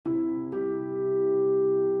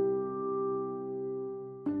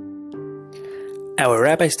Our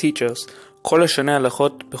rabbis teach us, כל השנה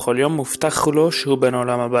הלכות בכל יום מובטח לו שהוא בן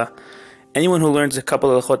העולם הבא. Anyone who learns a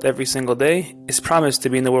couple of halachot every single day is promised to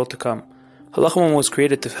be in the world to come. Halacha was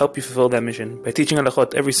created to help you fulfill that mission by teaching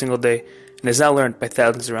halachot every single day and is now learned by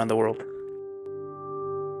thousands around the world.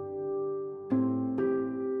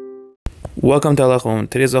 Welcome to Halacha.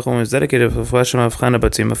 Today's Halacha is dedicated to Halacha of Chana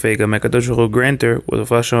Batzim Afega. My Kadosh Baruch Hu grantor with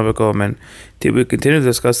Halacha of Akomen. Today we continue to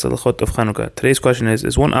discuss the Halachot of Chanukah. Today's question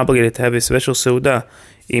is one obligated to have a special seudah,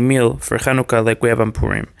 a meal for Chanukah like we have on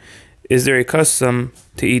Purim? Is there a custom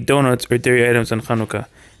to eat donuts or dairy items on Chanukah?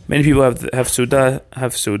 Many people have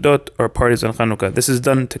seudot or parties on Chanukah. This is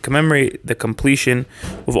done to commemorate the completion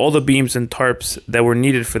of all the beams and tarps that were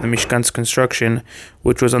needed for the Mishkan's construction,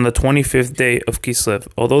 which was on the 25th day of Kislev,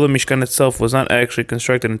 although the Mishkan itself was not actually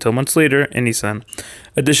constructed until months later in Nisan.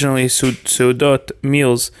 Additionally, seudot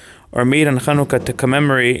meals are made on Chanukah to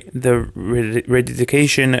commemorate the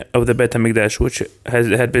rededication of the Bet HaMikdash, which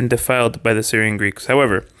had been defiled by the Syrian Greeks.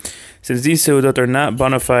 However, since these seudot are not a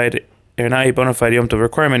bona fide Yom Tov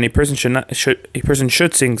requirement, a person should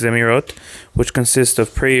sing Zemirot, which consists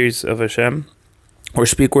of praise of Hashem, or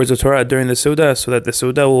speak words of Torah during the seudah, so that the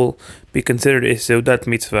seudah will be considered a seudat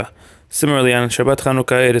mitzvah. Similarly, on Shabbat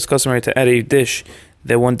Chanukah, it is customary to add a dish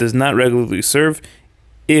that one does not regularly serve.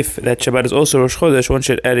 If that Shabbat is also Rosh Chodesh, one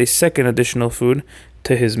should add a second additional food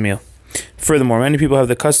to his meal. Furthermore, many people have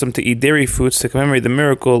the custom to eat dairy foods to commemorate the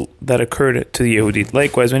miracle that occurred to the Yehudi.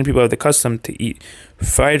 Likewise, many people have the custom to eat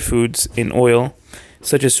fried foods in oil,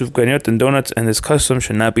 such as sufganiyot and donuts, and this custom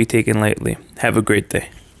should not be taken lightly. Have a great day.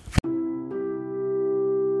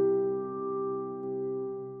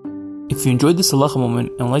 If you enjoyed this Halacha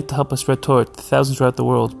moment and would like to help us spread Torah to thousands throughout the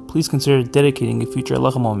world, please consider dedicating a future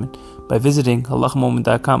Halacha moment by visiting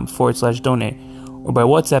halachamoment.com/donate or by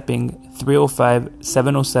WhatsApping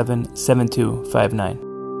 305-707-7259.